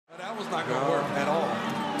was not going to work at all.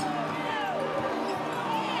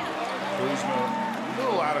 Kuzma, a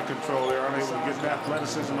little out of control there, unable to get the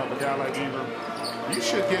athleticism of a guy like Ingram. You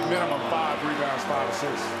should get minimum 5 rebounds, 5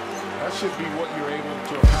 assists. That should be what you're able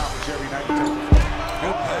to accomplish every night.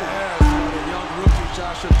 Good pass by the young rookie,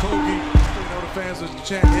 Josh Okogie. You know the fans would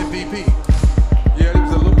chant MVP. Yeah, it was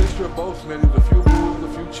a little mixture of both, man. There was a few boos, a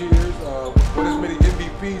few cheers, but as many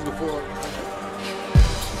MVPs before.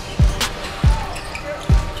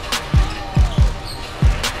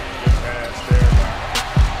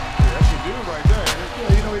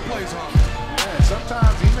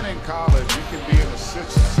 Sometimes, even in college, you can be in a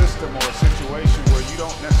system or a situation where you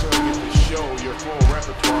don't necessarily get to show your full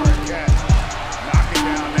repertoire. And Cat knocking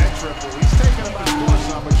down that triple. He's taking up the score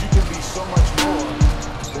some, but you can be so much more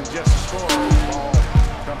than just a scorer. The ball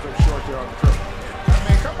comes up short there on the triple. I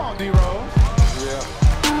mean, come on, D-Rose. Yeah.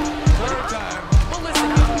 Third time. Well,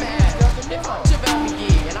 listen, I'm mad. If I'm JaVale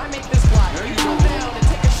McGee and I make this block, you go down and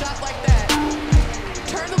take a shot like that,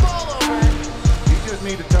 turn the ball over. You just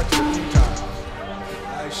need to touch it a few times.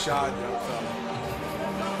 Nice shot, young fella.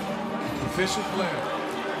 Efficient player.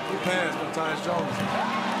 Good pass by Tyus Jones.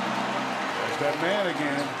 There's that man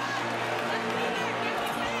again.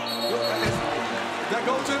 That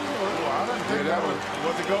goaltender? Well, I didn't think that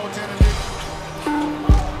was the goaltender.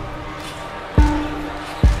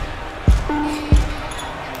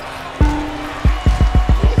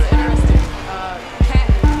 It's interesting. Cat,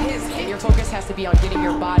 and your focus has to be on getting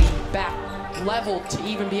your body back leveled to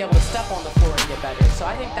even be able to step on the floor and get better. So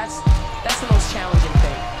I think that's the most challenging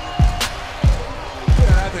thing.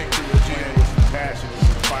 Yeah, I think Okogie With some passion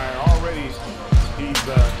and fire. Already, he's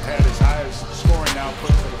had his highest scoring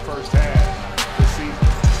output for the first half this season.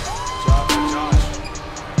 Job by Josh.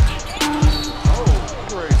 Oh,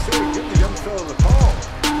 great save. Give the young fella the call.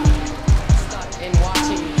 In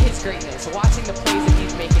watching his greatness, watching the plays that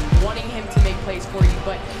he's making, wanting him to make plays for you.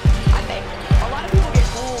 But I think a lot of people get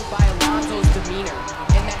fooled by Alonzo's demeanor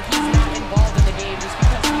and that he's not involved in the game just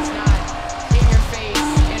because he's not in your face,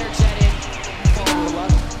 energetic.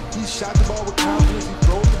 He shot the ball with confidence. He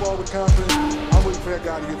drove the ball with confidence. I'm waiting for that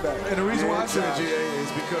guy to get back. And the reason why I say GA is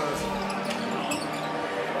because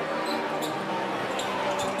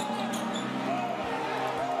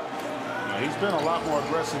He's been a lot more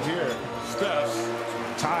aggressive here. Steph's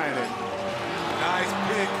tying it. nice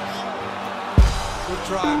pick. Good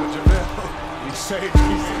try, but JaVale. He saved. He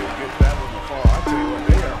didn't get